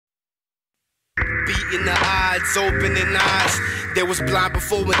beating the odds, opening eyes. They was blind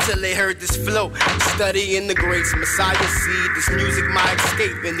before until they heard this flow. Studying the greats, Messiah seed. This music my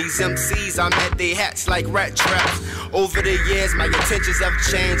escape, and these MCs I'm at they hats like rat traps. Over the years my intentions have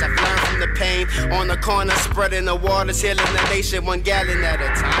changed. I've learned from the pain. On the corner spreading the waters, healing the nation 1 gallon at a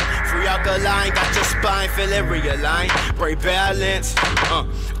time. Free alkaline, got your spine, feel it realign. Break balance,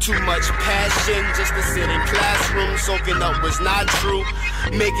 too much passion just to sit in classrooms. Soaking up was not true,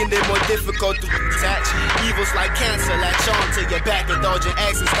 making it more difficult to detach. Evils like cancer latch on to your back. Indulgent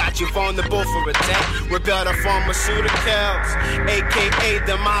accents got you vulnerable for attack. Rebel to pharmaceuticals, aka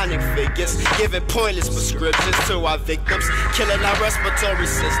demonic figures, giving pointless prescriptions to our victims, killing our respiratory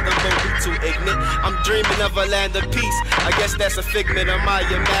system, but we too ignorant. I'm dreaming of a land of peace. I guess that's a figment of my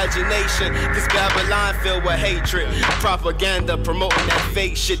imagination. This Babylon filled with hatred, propaganda promoting that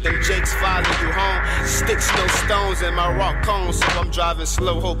fake shit. Them jakes follow you home. Sticks, no stones in my rock cone, so I'm driving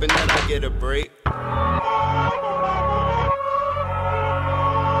slow, hoping that I get a break.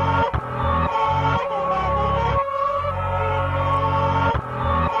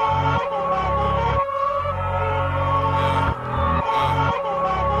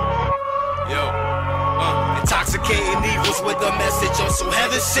 Intoxicating evils with a message also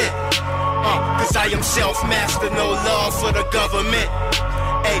heaven sent. Cause I am self-master, no love for the government.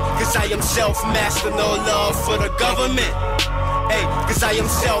 Ay, cause I am self-master, no love for the government. Ay, cause I am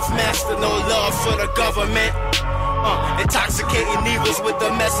self-master, no love for the government. Intoxicating evils with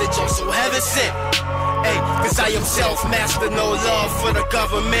a message also heaven sent. Ay, cause I am self-master, no love for the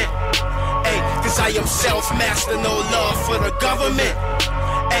government. Ay, cause I am self-master, no love for the government.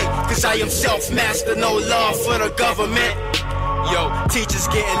 Ay, cause I am self-master, no love for the government. Yo, teachers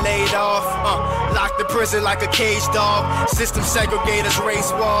getting laid off, locked in prison like a caged dog. System segregators,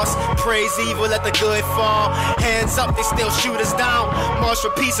 race wars, praise evil, let the good fall. Hands up, they still shoot us down. March for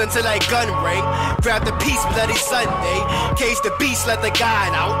peace until they gun rape. Grab the peace, bloody Sunday. Cage the beast, let the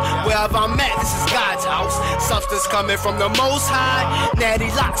guide out. Wherever I'm at, this is God's house. Substance coming from the most high. Natty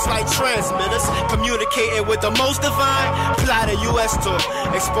locks like transmitters, communicating with the most divine. Plot a US tour,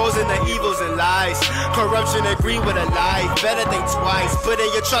 exposing the evils and lies. Corruption agree with a lie. Better think twice, put in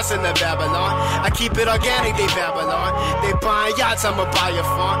your trust in the Babylon. I keep it organic, they Babylon. They buying yachts, I'ma buy a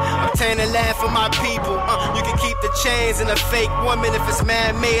farm. Obtaining land for my people. You can keep the chains and a fake woman. If it's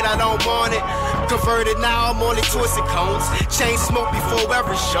man-made, I don't want it. Converted now, I'm only twisted cones. Chain smoke before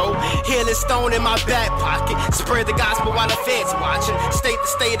every show. Healing stone in my back pocket. Spread the gospel while the feds watching. State to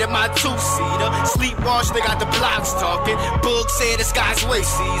state in my two-seater. Sleep wash, they got the blocks talking. Boog said the sky's way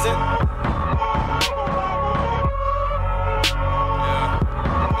season.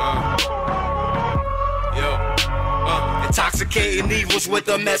 Intoxicating evils with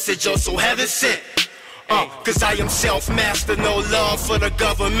a message also heaven sent. Cause I am self-master, no love for the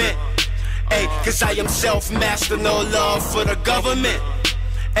government. Ay, cause I am self-master, no love for the government.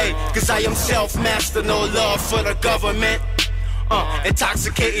 Ay, cause I am self-master, no love for the government.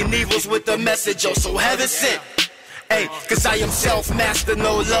 Intoxicating evils with a message also heaven sent. Ay, cause I am self-master,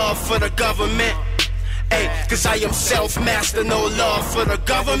 no love for the government. Ay, cause I am self-master, no love for the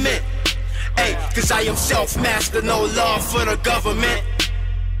government. Ay, cause I am self-master, no love for the government.